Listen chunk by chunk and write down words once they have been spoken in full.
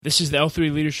This is the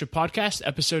L3 Leadership Podcast,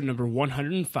 episode number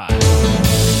 105.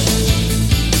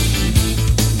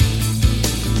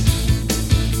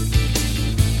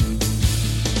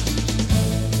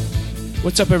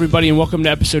 What's up, everybody, and welcome to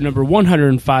episode number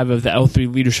 105 of the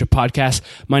L3 Leadership Podcast.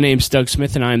 My name's Doug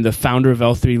Smith, and I am the founder of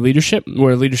L3 Leadership.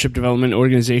 We're a leadership development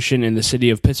organization in the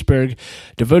city of Pittsburgh,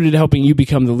 devoted to helping you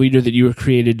become the leader that you were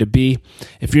created to be.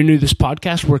 If you're new to this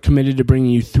podcast, we're committed to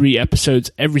bringing you 3 episodes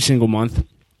every single month.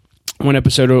 One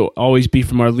episode will always be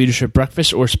from our leadership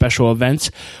breakfast or special events.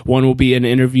 One will be an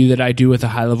interview that I do with a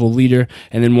high-level leader,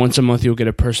 and then once a month you'll get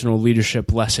a personal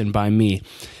leadership lesson by me.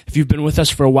 If you've been with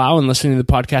us for a while and listening to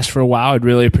the podcast for a while, I'd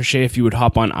really appreciate if you would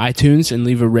hop on iTunes and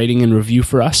leave a rating and review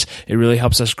for us. It really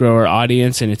helps us grow our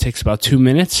audience, and it takes about 2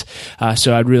 minutes,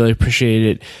 so I'd really appreciate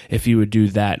it if you would do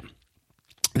that.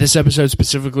 This episode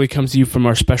specifically comes to you from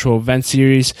our special event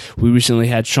series. We recently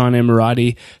had Sean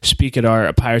Ammirati speak at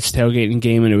our Pirates tailgating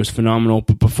game, and it was phenomenal.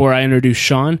 But before I introduce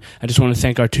Sean, I just want to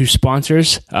thank our 2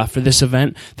 sponsors for this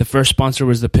event. The first sponsor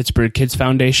was the Pittsburgh Kids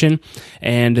Foundation,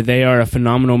 and they are a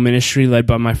phenomenal ministry led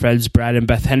by my friends Brad and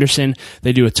Beth Henderson.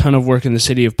 They do a ton of work in the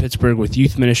city of Pittsburgh with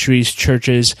youth ministries,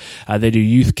 churches. They do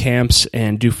youth camps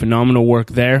and do phenomenal work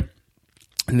there.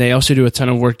 And they also do a ton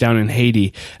of work down in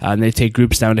Haiti, and they take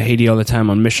groups down to Haiti all the time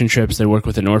on mission trips. They work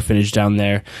with an orphanage down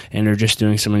there, and are just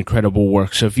doing some incredible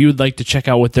work. So if you would like to check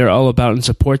out what they're all about and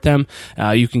support them,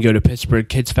 you can go to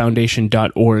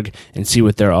pittsburghkidsfoundation.org and see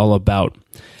what they're all about.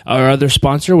 Our other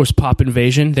sponsor was Pop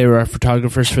Invasion. They were our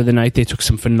photographers for the night. They took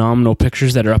some phenomenal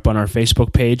pictures that are up on our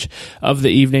Facebook page of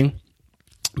the evening.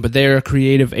 But they're a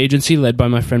creative agency led by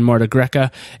my friend Marta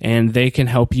Greca, and they can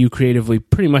help you creatively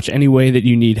pretty much any way that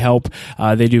you need help.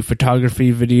 They do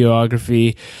photography,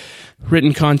 videography,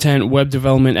 written content, web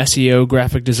development, SEO,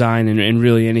 graphic design, and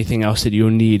really anything else that you'll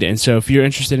need. And so if you're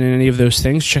interested in any of those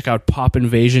things, check out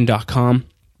popinvasion.com.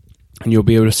 and you'll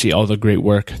be able to see all the great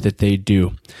work that they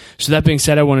do. So that being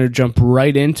said, I wanted to jump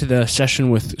right into the session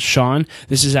with Sean.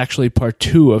 This is actually part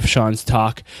 2 of Sean's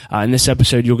talk. In this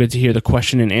episode, you'll get to hear the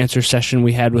question and answer session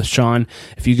we had with Sean.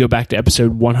 If you go back to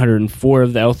episode 104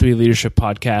 of the L3 Leadership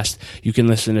Podcast, you can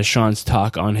listen to Sean's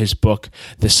talk on his book,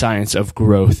 The Science of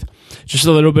Growth. Just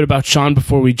a little bit about Sean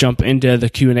before we jump into the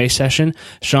Q&A session.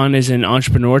 Sean is an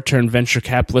entrepreneur turned venture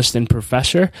capitalist and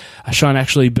professor. Sean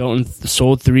actually built and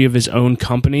sold 3 of his own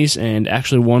companies, and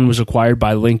actually one was acquired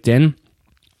by LinkedIn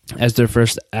as their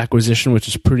first acquisition, which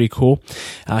is pretty cool.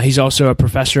 He's also a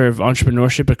professor of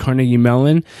entrepreneurship at Carnegie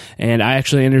Mellon, and I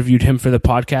actually interviewed him for the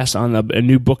podcast on a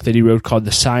new book that he wrote called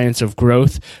The Science of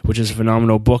Growth, which is a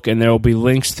phenomenal book, and there will be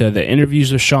links to the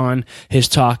interviews with Sean, his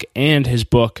talk, and his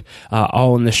book,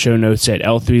 all in the show notes at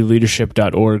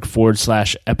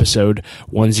l3leadership.org/episode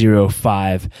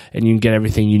 105, and you can get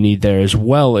everything you need there, as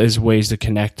well as ways to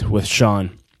connect with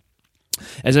Sean.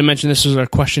 As I mentioned, this was our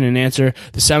question and answer.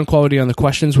 The sound quality on the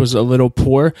questions was a little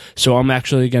poor, so I'm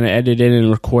actually going to edit in and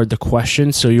record the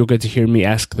questions, so you'll get to hear me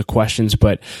ask the questions,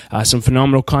 but some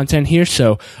phenomenal content here,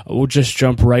 so we'll just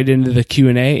jump right into the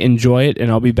Q&A, enjoy it, and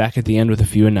I'll be back at the end with a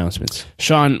few announcements.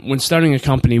 Sean, when starting a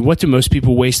company, what do most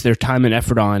people waste their time and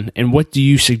effort on, and what do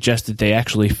you suggest that they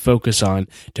actually focus on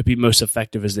to be most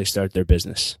effective as they start their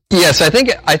business? Yes, I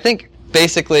think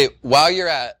basically while you're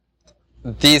at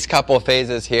these couple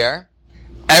phases here,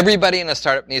 everybody in a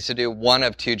startup needs to do one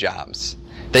of 2 jobs.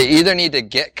 They either need to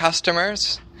get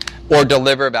customers or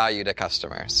deliver value to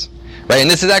customers, right? And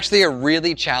this is actually a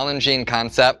really challenging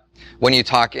concept when you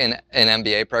talk in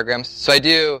MBA programs. So I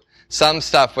do some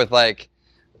stuff with like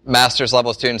master's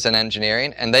level students in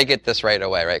engineering, and they get this right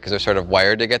away, right? Because they're sort of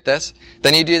wired to get this.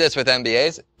 Then you do this with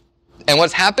MBAs. And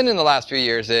what's happened in the last few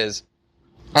years is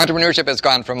entrepreneurship has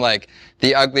gone from like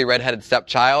the ugly redheaded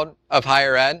stepchild of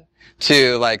higher ed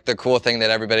to like the cool thing that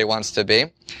everybody wants to be.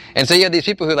 And so you have these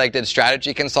people who like did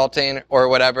strategy consulting or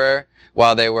whatever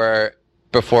while they were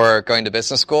before going to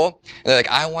business school. And they're like,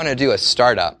 I want to do a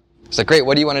startup. It's like, great,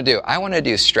 what do you want to do? I want to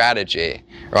do strategy,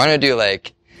 or I want to do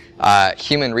like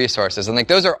human resources. And like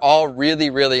those are all really,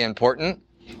 really important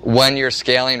when you're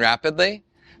scaling rapidly.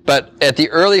 But at the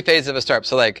early phase of a startup,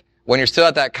 so like when you're still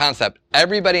at that concept,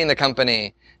 everybody in the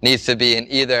company needs to be in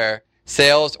either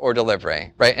sales or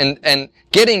delivery, right? And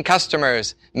getting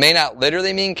customers may not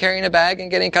literally mean carrying a bag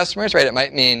and getting customers, right? It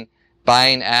might mean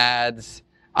buying ads,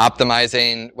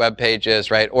 optimizing web pages,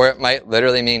 right? Or it might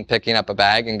literally mean picking up a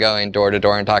bag and going door to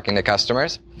door and talking to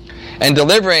customers. And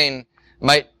delivering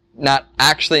might not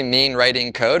actually mean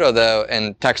writing code, although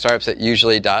in tech startups it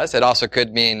usually does. It also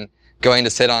could mean going to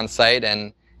sit on site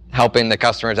and helping the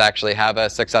customers actually have a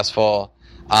successful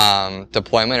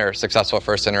deployment or successful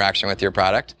first interaction with your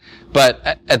product.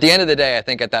 But at the end of the day, I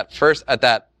think at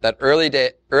that early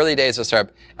days of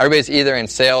startup, everybody's either in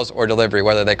sales or delivery,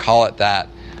 whether they call it that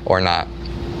or not.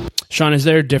 Sean, is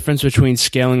there a difference between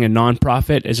scaling a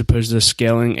nonprofit as opposed to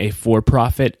scaling a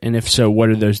for-profit? And if so, what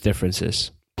are those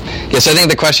differences? Yes, I think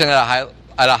the question at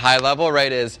a high level,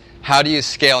 right, is how do you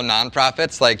scale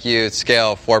nonprofits like you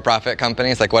scale for-profit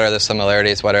companies? Like, what are the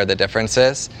similarities? What are the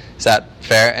differences? Is that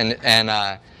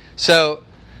fair? So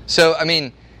I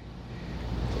mean,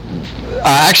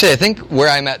 actually, I think where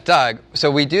I met Doug,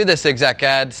 so we do this exec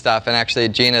ed stuff, and actually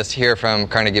Gina's here from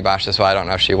Carnegie Bosch as well. I don't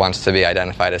know if she wants to be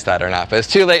identified as that or not, but it's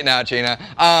too late now, Gina.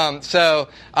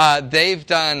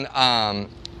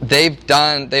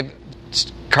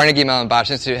 Carnegie Mellon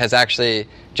Bosch Institute has actually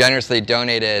generously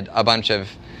donated a bunch of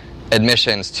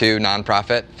admissions to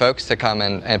nonprofit folks to come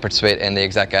and participate in the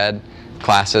exec ed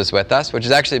classes with us, which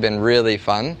has actually been really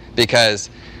fun because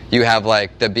you have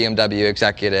like the BMW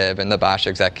executive and the Bosch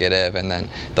executive and then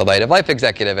the Light of Life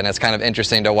executive, and it's kind of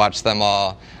interesting to watch them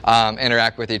all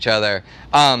interact with each other.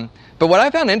 But what I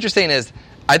found interesting is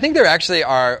I think there actually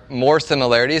are more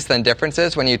similarities than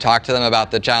differences when you talk to them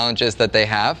about the challenges that they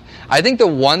have. I think the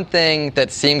one thing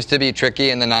that seems to be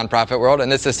tricky in the nonprofit world,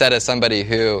 and this is said as somebody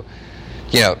who,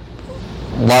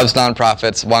 loves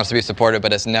nonprofits, wants to be supported,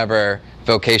 but has never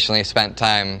vocationally spent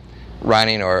time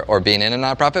running or being in a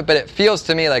nonprofit, but it feels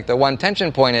to me like the one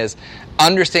tension point is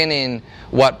understanding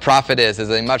what profit is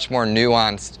a much more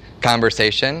nuanced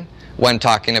conversation when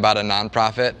talking about a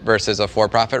nonprofit versus a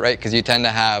for-profit, right? Because you tend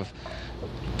to have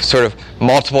sort of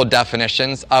multiple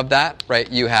definitions of that,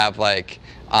 right? You have like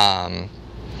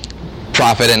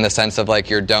profit in the sense of like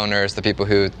your donors, the people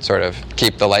who sort of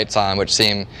keep the lights on, which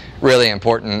seem really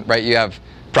important, right? You have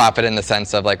profit in the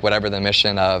sense of like whatever the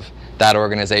mission of that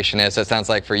organization is. So it sounds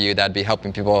like for you that'd be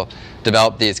helping people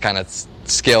develop these kind of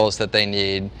skills that they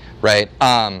need, right?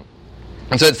 And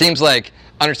so it seems like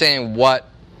understanding what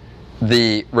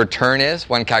the return is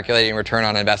when calculating return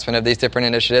on investment of these different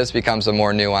initiatives becomes a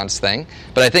more nuanced thing.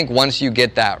 But I think once you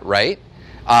get that right,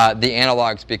 the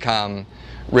analogs become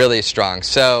really strong.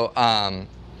 So my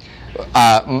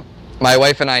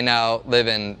wife and I now live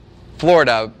in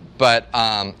Florida, but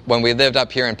when we lived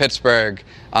up here in Pittsburgh,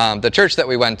 the church that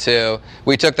we went to,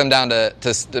 we took them down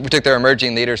we took their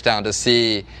emerging leaders down to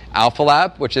see Alpha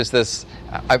Lab, which is this.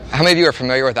 How many of you are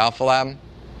familiar with Alpha Lab?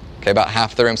 Okay, about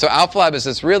half the room. So Alpha Lab is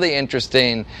this really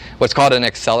interesting, what's called an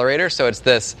accelerator. So it's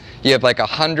this, you have like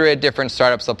 100 different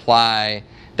startups apply.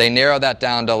 They narrow that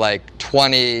down to like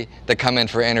 20 that come in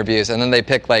for interviews, and then they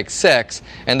pick like 6,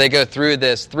 and they go through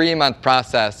this 3-month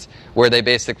process where they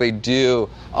basically do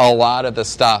a lot of the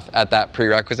stuff at that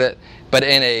prerequisite, but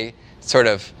in a sort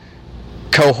of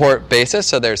cohort basis.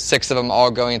 So there's 6 of them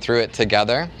all going through it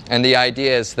together. And the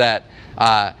idea is that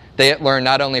they learn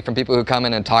not only from people who come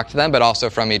in and talk to them, but also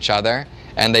from each other.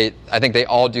 And I think they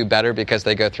all do better because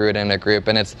they go through it in a group.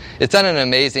 And it's done an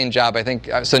amazing job. I think,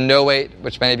 so No8,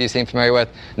 which many of you seem familiar with,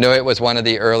 No8 was one of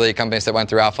the early companies that went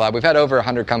through Alpha Lab. We've had over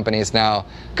 100 companies now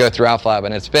go through Alpha Lab,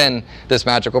 and it's been this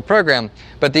magical program.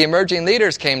 But the emerging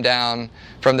leaders came down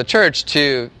from the church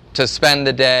to spend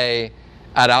the day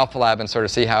at Alpha Lab and sort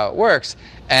of see how it works.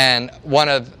 And one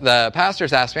of the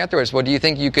pastors asked me afterwards, well, do you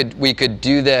think we could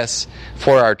do this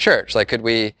for our church? Like, could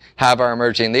we have our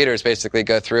emerging leaders basically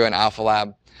go through an Alpha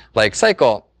Lab like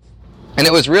cycle? And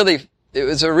it was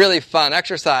a really fun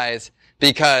exercise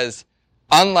because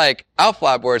unlike Alpha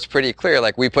Lab, where it's pretty clear,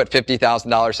 like we put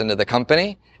 $50,000 into the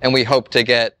company and we hope to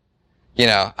get,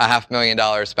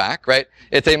 $500,000 back, right?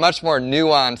 It's a much more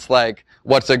nuanced, like,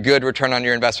 what's a good return on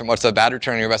your investment? What's a bad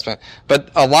return on your investment?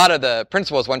 But a lot of the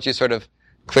principles, once you sort of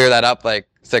clear that up, like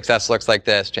success looks like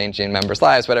this, changing members'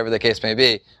 lives, whatever the case may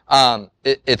be,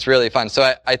 it's really fun.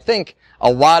 So I think a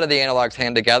lot of the analogs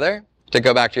hang together. To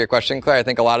go back to your question, Claire, I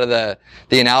think a lot of the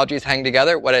analogies hang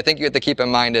together. What I think you have to keep in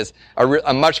mind is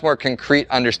a much more concrete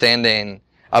understanding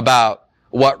about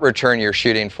what return you're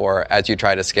shooting for as you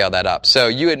try to scale that up. So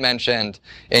you had mentioned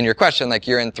in your question, like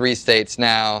you're in 3 states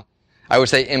now. I would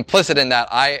say implicit in that,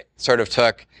 I sort of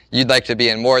took, you'd like to be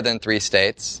in more than 3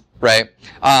 states, right?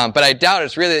 But I doubt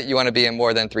it's really that you want to be in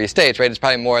more than 3 states, right? It's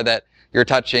probably more that you're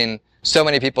touching so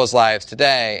many people's lives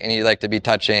today, and you'd like to be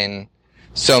touching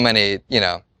so many,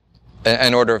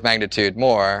 an order of magnitude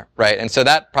more, right? And so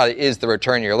that probably is the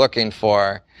return you're looking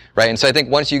for, right? And so I think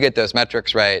once you get those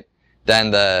metrics right,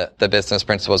 then the business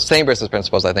principles, same business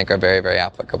principles, I think are very, very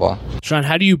applicable. Sean,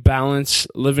 how do you balance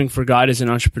living for God as an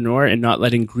entrepreneur and not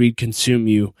letting greed consume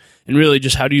you? And really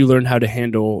just how do you learn how to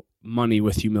handle money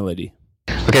with humility?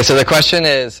 Okay, so the question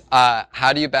is,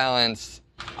 how do you balance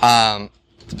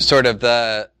sort of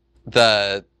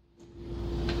the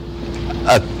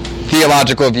a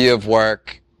theological view of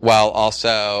work while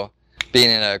also being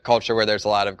in a culture where there's a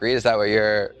lot of greed. Is that what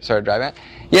you're sort of driving at?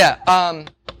 Yeah.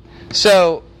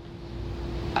 So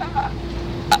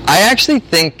I actually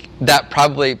think that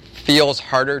probably feels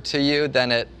harder to you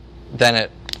than it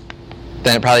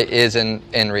probably is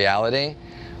in reality,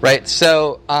 right?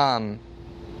 So I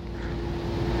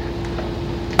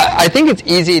think it's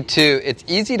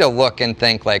easy to look and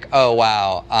think like, oh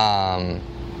wow,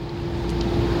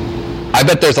 I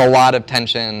bet there's a lot of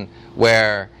tension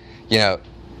where, you know,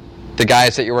 the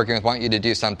guys that you're working with want you to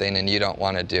do something and you don't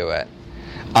want to do it.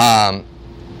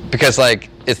 Because like,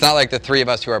 it's not like the three of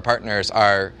us who are partners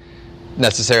are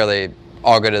necessarily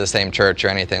all go to the same church or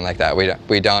anything like that.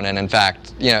 We don't. And in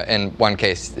fact, you know, in one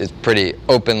case is pretty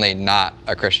openly not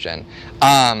a Christian.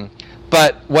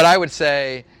 But what I would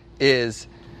say is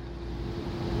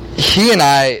he and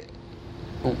I,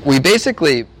 we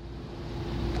basically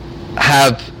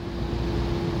have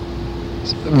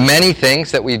many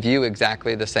things that we view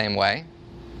exactly the same way.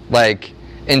 Like,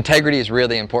 integrity is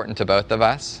really important to both of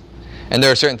us. And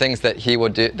there are certain things that he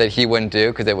would do that he wouldn't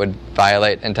do because it would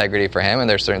violate integrity for him, and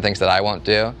there's certain things that I won't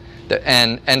do.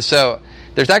 And so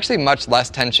there's actually much less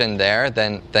tension there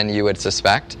than you would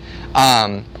suspect.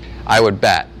 I would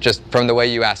bet, just from the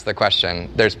way you asked the question.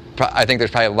 I think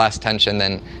there's probably less tension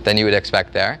than you would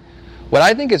expect there. What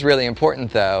I think is really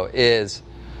important, though, is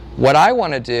what I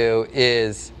want to do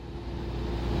is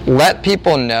let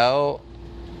people know,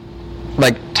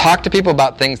 like, talk to people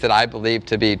about things that I believe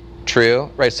to be true,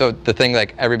 right? So the thing,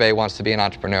 like, everybody wants to be an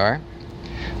entrepreneur,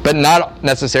 but not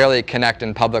necessarily connect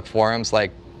in public forums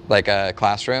like a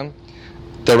classroom,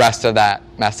 the rest of that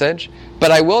message. But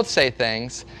I will say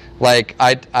things like,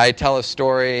 I tell a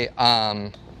story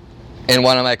in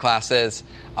one of my classes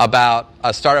about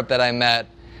a startup that I met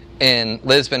in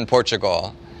Lisbon,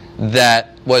 Portugal,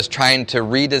 that was trying to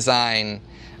redesign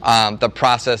the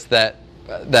process that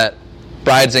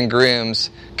brides and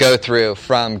grooms go through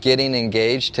from getting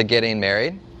engaged to getting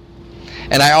married.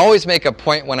 And I always make a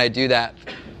point when I do that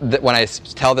when I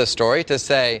tell this story, to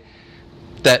say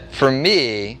that for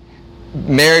me,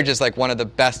 marriage is like one of the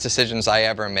best decisions I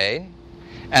ever made.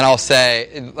 And I'll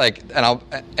say, like, I don't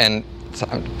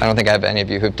think I have any of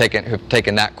you who've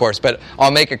taken that course, but I'll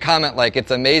make a comment like,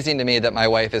 it's amazing to me that my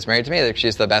wife is married to me, that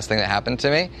she's the best thing that happened to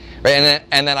me, right?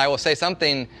 And then I will say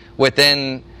something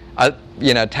within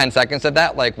 10 seconds of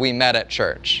that, like, we met at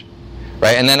church,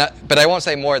 right? And then, but I won't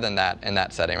say more than that in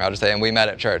that setting. I'll just say, and we met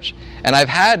at church. And I've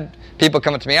had people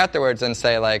come up to me afterwards and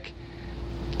say, like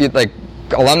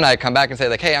alumni come back and say,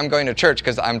 like, hey, I'm going to church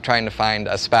because I'm trying to find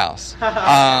a spouse.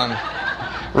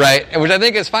 Right, which I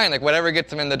think is fine. Like, whatever gets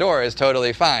them in the door is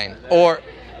totally fine. Or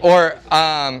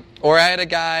I had a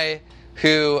guy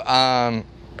who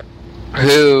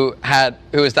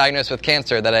was diagnosed with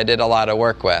cancer that I did a lot of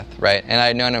work with, right? And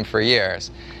I'd known him for years,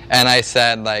 and I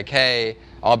said, like, hey,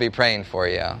 I'll be praying for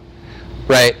you,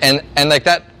 right? And like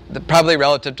that, probably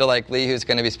relative to like Lee, who's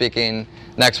going to be speaking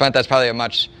next month, that's probably a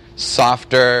much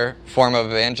softer form of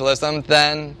evangelism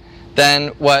than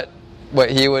what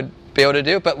he would be able to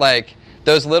do. But like,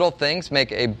 those little things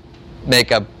make a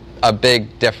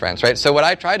big difference, right? So what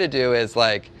I try to do is,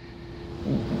 like,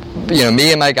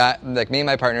 me and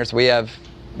my partners, we have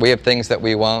things that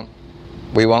we won't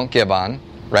give on,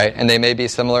 right? And they may be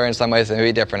similar in some ways, they may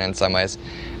be different in some ways.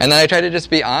 And then I try to just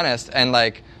be honest and,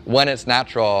 like, when it's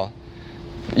natural,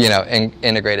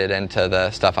 integrated into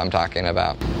the stuff I'm talking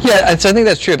about. Yeah, and so I think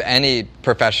that's true of any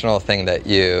professional thing that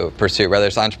you pursue, whether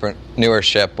it's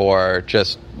entrepreneurship or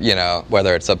just,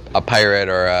 whether it's a pirate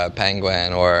or a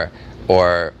penguin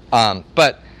but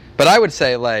I would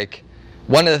say, like,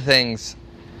 one of the things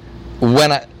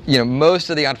when most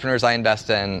of the entrepreneurs I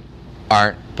invest in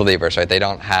aren't believers, right? They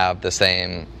don't have the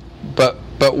same, but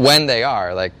when they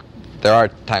are, like, there are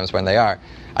times when they are,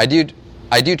 I do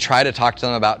try to talk to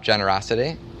them about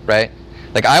generosity, right?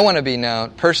 Like, I want to be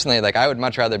known, personally, like, I would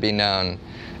much rather be known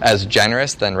as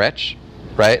generous than rich,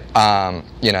 right? And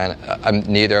I'm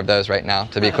neither of those right now,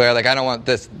 to be clear. Like, I don't want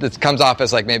this comes off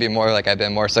as, like, maybe more like I've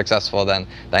been more successful than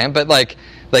I am, but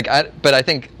but I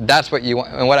think that's what you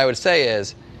want. And what I would say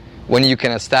is, when you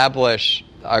can establish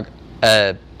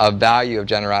a value of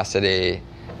generosity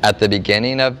at the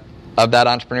beginning of that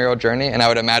entrepreneurial journey, and I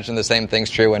would imagine the same thing's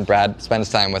true when Brad spends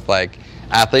time with, like,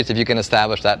 athletes, if you can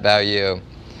establish that value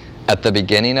at the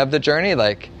beginning of the journey,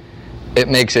 like, it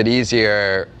makes it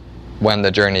easier when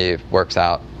the journey works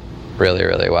out really,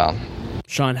 really well.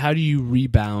 Sean, how do you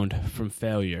rebound from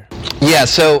failure? Yeah,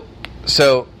 so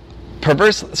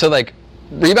like,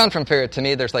 rebound from failure, to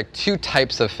me, there's, like, two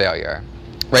types of failure,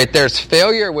 right? There's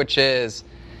failure, which is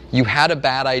you had a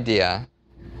bad idea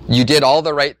you did all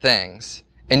the right things,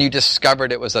 and you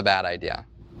discovered it was a bad idea,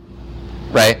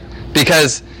 right?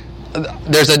 Because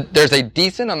there's a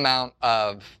decent amount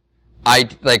of,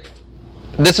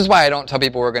 this is why I don't tell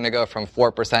people we're going to go from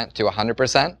 4% to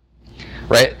 100%,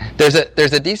 right? There's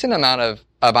a decent amount of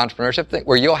entrepreneurship thing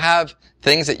where you'll have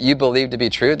things that you believe to be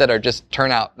true that are just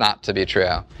turn out not to be true.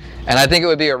 And I think it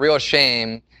would be a real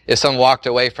shame if someone walked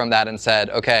away from that and said,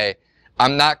 okay,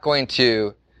 I'm not going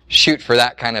to shoot for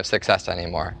that kind of success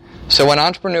anymore. So when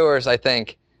entrepreneurs, I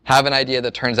think, have an idea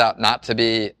that turns out not to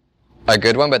be a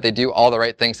good one, but they do all the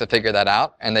right things to figure that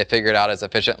out, and they figure it out as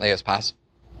efficiently as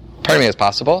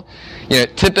possible.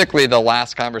 Typically the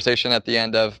last conversation at the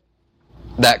end of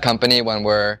that company when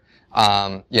we're,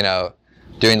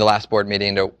 doing the last board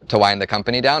meeting to wind the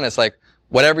company down, is like,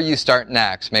 whatever you start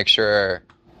next, make sure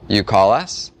you call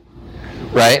us,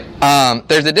 right?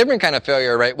 There's a different kind of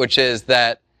failure, right, which is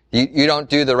that you don't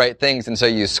do the right things, and so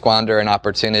you squander an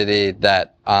opportunity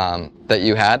that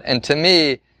you had. And to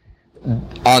me,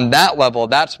 on that level,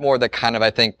 that's more the kind of,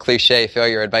 I think, cliche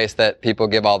failure advice that people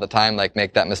give all the time, like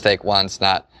make that mistake once,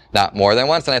 not more than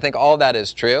once. And I think all that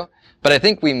is true. But I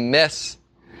think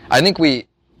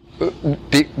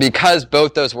because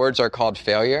both those words are called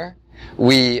failure,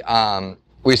 we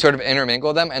sort of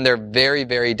intermingle them, and they're very,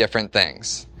 very different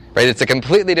things, right? It's a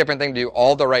completely different thing to do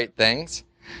all the right things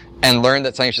and learn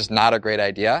that something's just not a great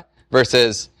idea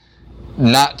versus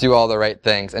not do all the right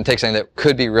things and take something that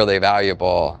could be really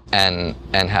valuable and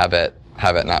have it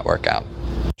not work out.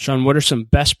 Sean, what are some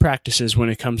best practices when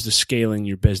it comes to scaling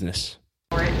your business?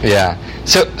 Yeah.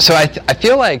 So I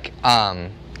feel like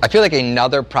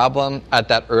another problem at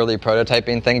that early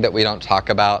prototyping thing that we don't talk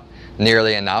about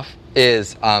nearly enough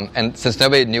is, and since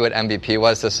nobody knew what MVP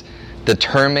was, the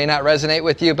term may not resonate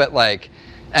with you, but like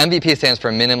MVP stands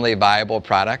for minimally viable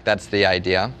product. That's the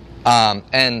idea.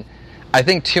 And I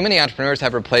think too many entrepreneurs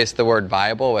have replaced the word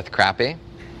viable with crappy,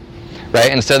 right?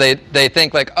 And so they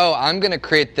think like, oh, I'm going to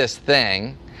create this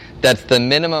thing that's the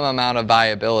minimum amount of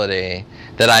viability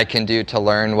that I can do to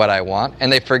learn what I want.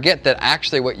 And they forget that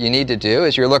actually what you need to do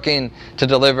is you're looking to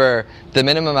deliver the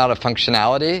minimum amount of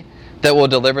functionality that will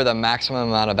deliver the maximum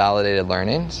amount of validated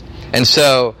learnings. And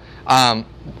so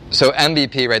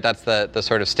MVP, right, that's the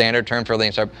sort of standard term for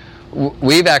lean startup.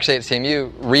 We've actually at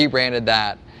CMU rebranded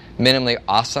that minimally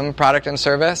awesome product and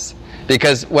service,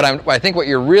 because I think what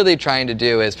you're really trying to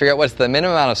do is figure out what's the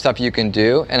minimum amount of stuff you can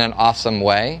do in an awesome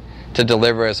way to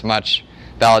deliver as much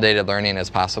validated learning as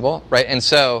possible, right? And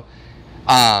so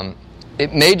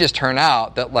it may just turn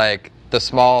out that like the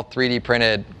small 3D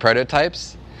printed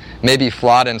prototypes may be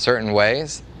flawed in certain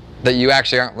ways that you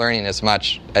actually aren't learning as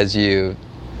much as you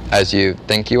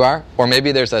think you are, or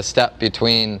maybe there's a step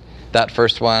between that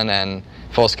first one and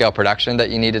full-scale production that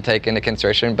you need to take into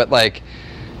consideration. But I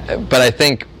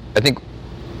think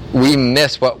we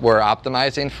miss what we're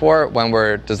optimizing for when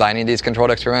we're designing these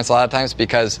controlled experiments a lot of times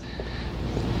because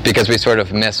we sort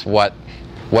of miss what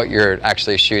you're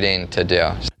actually shooting to do.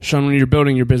 Sean, when you're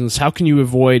building your business, how can you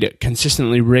avoid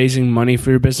consistently raising money for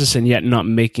your business and yet not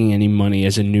making any money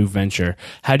as a new venture?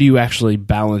 How do you actually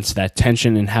balance that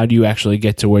tension, and how do you actually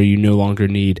get to where you no longer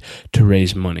need to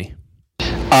raise money?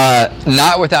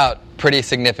 Not without pretty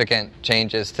significant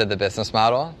changes to the business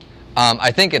model.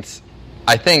 I think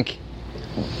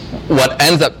what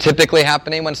ends up typically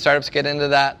happening when startups get into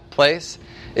that place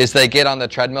is they get on the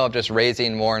treadmill of just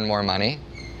raising more and more money,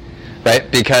 right?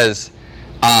 Because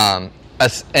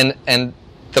and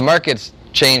the market's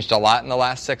changed a lot in the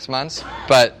last 6 months,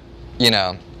 but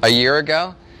a year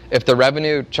ago, if the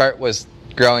revenue chart was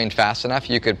growing fast enough,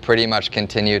 you could pretty much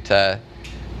continue to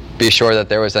be sure that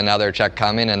there was another check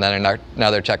coming and then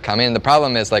another check coming. And the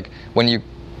problem is, like, when you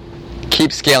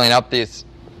keep scaling up these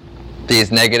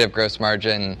negative gross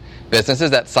margin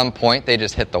businesses, at some point they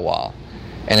just hit the wall,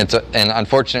 and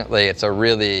unfortunately it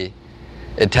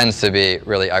tends to be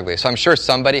really ugly. So I'm sure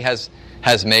somebody has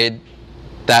made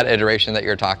that iteration that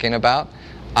you're talking about.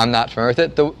 I'm not familiar with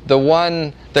it.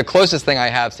 The closest thing I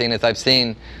have seen is I've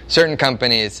seen certain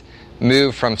companies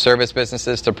move from service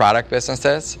businesses to product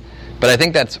businesses. But I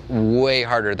think that's way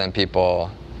harder than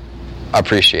people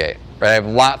appreciate, right? I have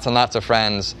lots and lots of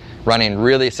friends running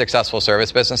really successful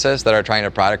service businesses that are trying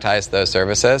to productize those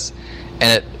services.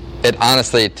 And it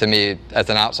honestly, to me,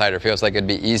 as an outsider, feels like it'd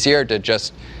be easier to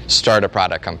just start a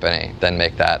product company than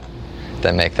make that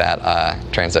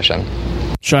transition.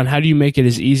 Sean, how do you make it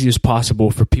as easy as possible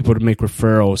for people to make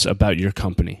referrals about your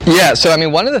company? Yeah, so I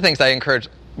mean, one of the things I encourage,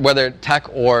 whether tech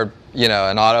or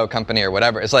an auto company or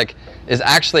whatever, is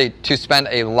actually to spend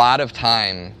a lot of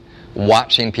time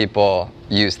watching people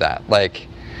use that. Like,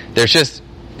 there's just,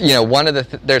 one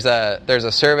of there's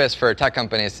a service for tech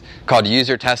companies called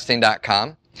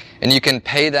usertesting.com, and you can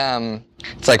pay them,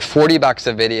 it's like $40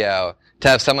 a video to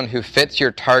have someone who fits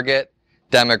your target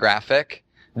demographic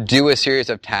do a series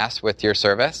of tasks with your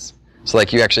service. So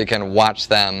like you actually can watch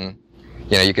them,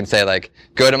 you can say like,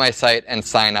 go to my site and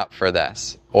sign up for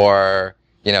this, or,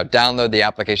 download the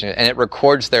application, and it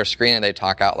records their screen and they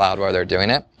talk out loud while they're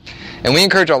doing it. And we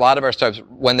encourage a lot of our startups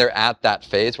when they're at that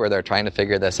phase where they're trying to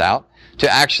figure this out to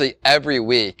actually every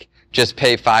week just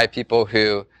pay 5 people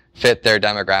who fit their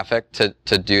demographic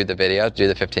to do the videos, do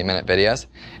the 15-minute videos.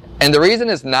 And the reason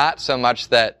is not so much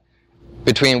that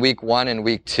between week 1 and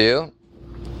week 2,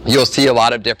 you'll see a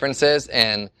lot of differences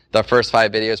in the first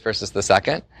 5 videos versus the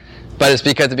second, but it's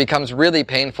because it becomes really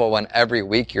painful when every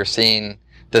week you're seeing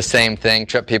the same thing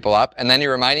trip people up, and then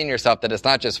you're reminding yourself that it's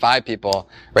not just 5 people,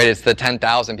 right? It's the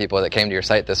 10,000 people that came to your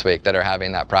site this week that are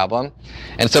having that problem.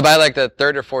 And so by like the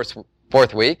 3rd or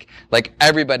 4th week, like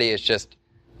everybody is just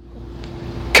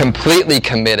completely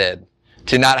committed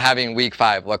to not having week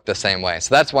 5 look the same way.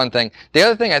 So that's one thing. The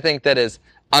other thing I think that is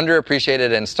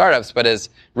underappreciated in startups, but is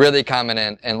really common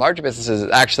in larger businesses,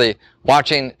 is actually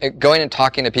going and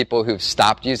talking to people who've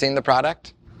stopped using the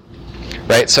product.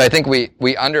 Right, so I think we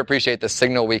underappreciate the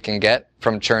signal we can get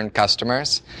from churned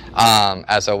customers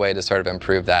as a way to sort of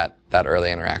improve that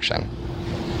early interaction.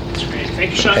 That's great.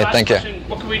 Thank you, Sean. Okay, Last thank question. you.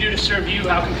 What can we do to serve you?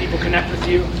 How can people connect with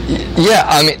you?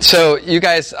 Yeah, so you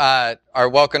guys are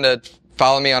welcome to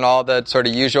follow me on all the sort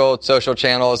of usual social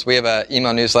channels. We have an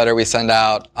email newsletter we send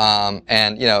out, and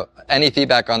any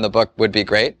feedback on the book would be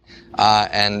great.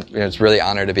 And it's really an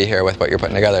honor to be here with what you're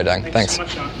putting together, Doug. Thanks. So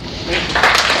much, Sean. Thank you.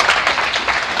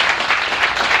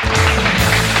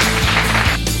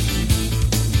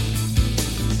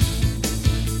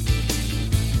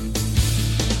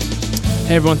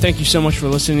 Hey everyone, thank you so much for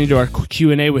listening to our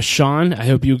Q&A with Sean. I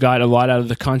hope you got a lot out of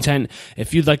the content.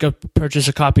 If you'd like to purchase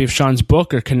a copy of Sean's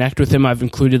book or connect with him, I've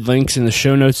included links in the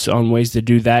show notes on ways to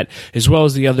do that, as well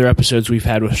as the other episodes we've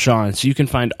had with Sean. So you can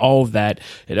find all of that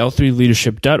at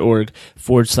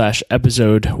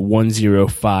l3leadership.org/episode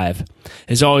 105.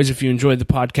 As always, if you enjoyed the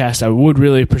podcast, I would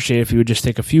really appreciate if you would just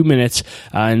take a few minutes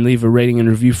and leave a rating and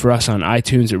review for us on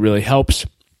iTunes. It really helps.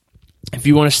 If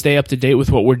you want to stay up to date with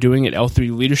what we're doing at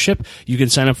L3 Leadership, you can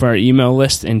sign up for our email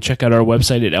list and check out our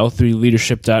website at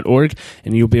l3leadership.org,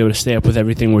 and you'll be able to stay up with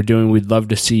everything we're doing. We'd love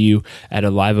to see you at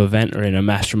a live event or in a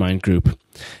mastermind group.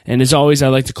 And as always, I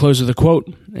like to close with a quote,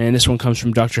 and this one comes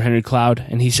from Dr. Henry Cloud,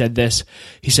 and he said this.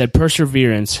 He said,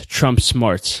 "Perseverance trumps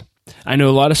smarts. I know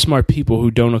a lot of smart people who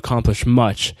don't accomplish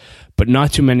much, but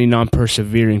not too many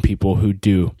non-persevering people who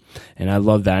do." And I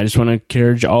love that. I just want to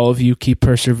encourage all of you, keep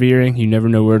persevering. You never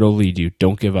know where it'll lead you.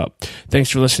 Don't give up. Thanks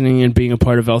for listening and being a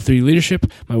part of L3 Leadership.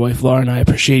 My wife Laura and I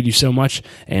appreciate you so much,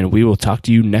 and we will talk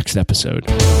to you next episode.